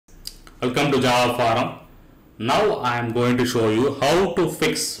Welcome to Java Forum. Now I am going to show you how to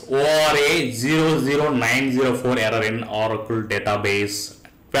fix ORA-00904 error in Oracle database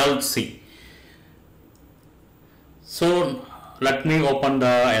 12c. So let me open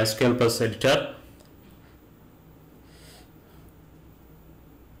the SQL Plus editor.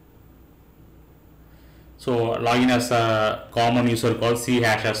 So login as a common user called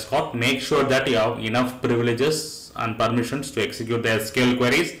 /Scott. Make sure that you have enough privileges and permissions to execute the SQL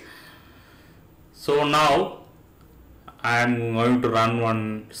queries. So now I am going to run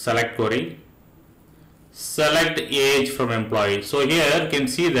one select query. Select age from employee. So here you can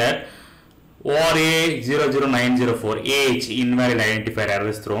see that ORA-00904 age invalid identifier error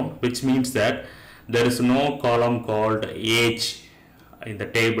is thrown, which means that there is no column called age in the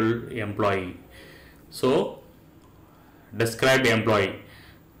table employee. So described employee, you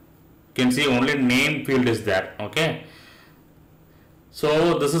can see only name field is there. Okay.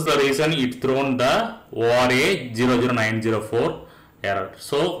 So this is the reason it thrown the ORA-00904 error.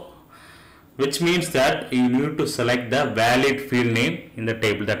 So which means that you need to select the valid field name in the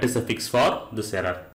table. That is the fix for this error.